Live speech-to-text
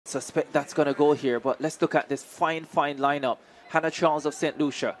suspect that's going to go here, but let's look at this fine lineup. Hannah Charles of St.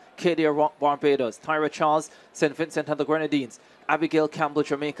 Lucia, Katie Barbados, Tyra Charles, St. Vincent and the Grenadines, Abigail Campbell,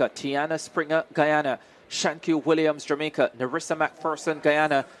 Jamaica, Tiana Springer, Guyana, Shanku Williams, Jamaica, Narissa McPherson,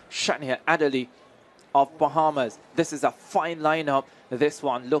 Guyana, Shania Adderley of Bahamas. This is a fine lineup. This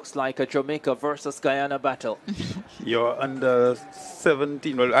one looks like a Jamaica versus Guyana battle. You're under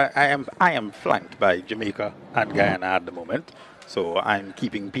 17. Well, I am flanked by Jamaica and Guyana at the moment, so I'm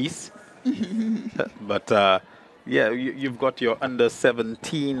keeping peace. But yeah, you've got your under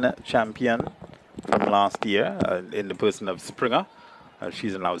 17 champion from last year in the person of Springer.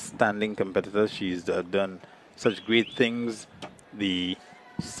 She's an outstanding competitor. She's done such great things. The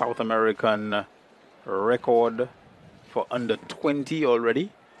South American record for under 20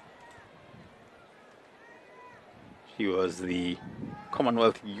 already. She was the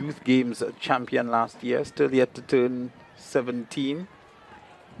Commonwealth Youth Games champion last year, still yet to turn 17.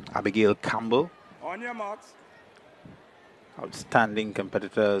 Abigail Campbell. On your marks. Outstanding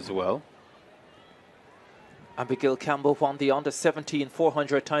competitor as well. Abigail Campbell won the under-17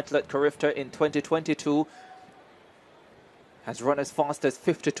 400 title at Carifta in 2022. Has run as fast as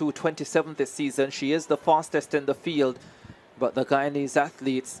 52.27 this season. She is the fastest in the field, but the Guyanese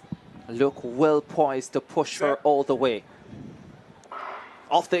athletes look well poised to push her all the way.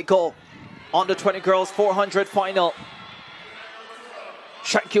 Off they go. Under 20 girls 400 final.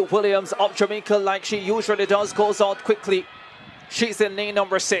 Shanku Williams of Jamaica, like she usually does, goes out quickly. She's in lane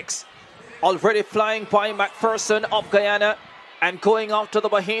number 6. Already flying by McPherson of Guyana and going after the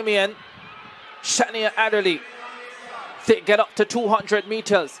Bahamian, Shania Adderley. They get up to 200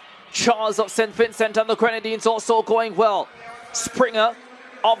 meters. Charles of St. Vincent and the Grenadines also going well. Springer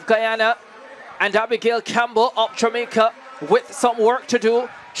of Guyana and Abigail Campbell of Jamaica with some work to do.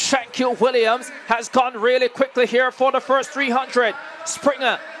 Shanku Williams has gone really quickly here for the first 300.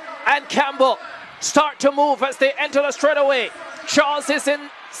 Springer and Campbell start to move as they enter the straightaway. Charles is in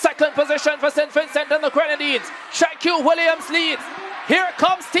second position for St. Vincent and the Grenadines. Shanku Williams leads. Here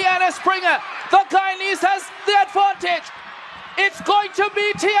comes Tiana Springer. The Guyanese has the advantage. It's going to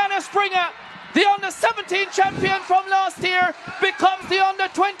be Tiana Springer. The under-17 champion from last year becomes the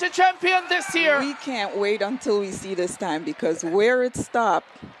under-20 champion this year. We can't wait until we see this time, because where it stopped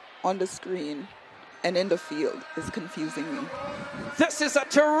on the screen and in the field is confusing me. This is a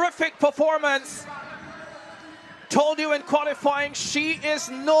terrific performance. Told you in qualifying, she is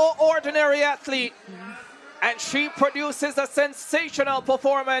no ordinary athlete. And she produces a sensational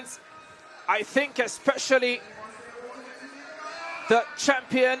performance. I think especially the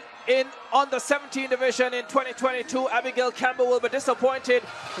champion in under 17 division in 2022, Abigail Campbell, will be disappointed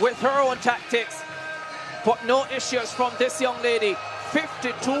with her own tactics. But no issues from this young lady.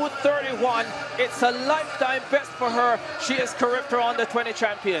 52.31. It's a lifetime best for her. She is Carifta under 20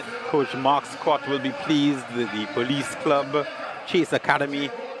 champion. Coach Mark Scott will be pleased. The police club, Chase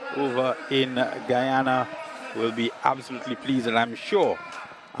Academy over in Guyana, will be absolutely pleased. And I'm sure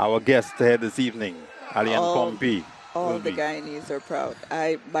our guest here this evening, Alian Pompey, all the Guyanese are proud.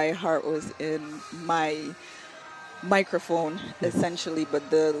 My heart was in my microphone, essentially, but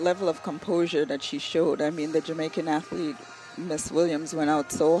the level of composure that she showed. I mean, the Jamaican athlete, Miss Williams, went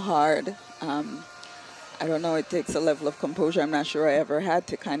out so hard. I don't know, it takes a level of composure I'm not sure I ever had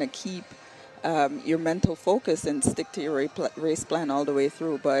to kind of keep your mental focus and stick to your race plan all the way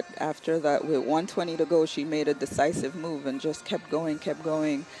through. But after that, with 120 to go, she made a decisive move and just kept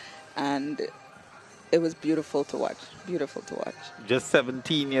going. And it was beautiful to watch. Beautiful to watch. Just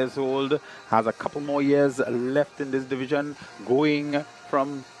 17 years old, has a couple more years left in this division, going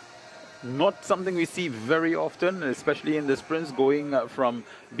from not something we see very often, especially in the sprints, going from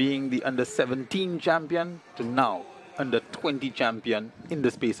being the under 17 champion to now under 20 champion in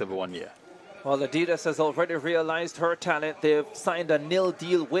the space of 1 year. Well, Adidas has already realized her talent. They've signed a nil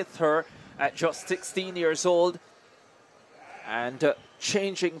deal with her at just 16 years old and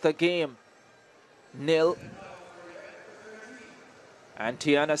changing the game. Nil. And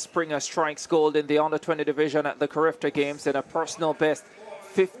Tiana Springer strikes gold in the under-20 division at the Carifta Games in a personal best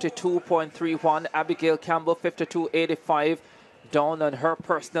 52.31. Abigail Campbell 52.85, down on her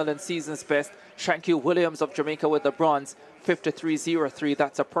personal and season's best. Shanku Williams of Jamaica with the bronze 53.03.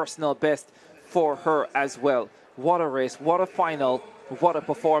 That's a personal best for her as well. What a race, what a final, what a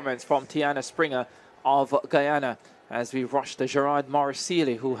performance from Tiana Springer of Guyana as we rush the Gerard Morris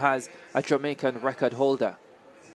Sealy, who has a Jamaican record holder.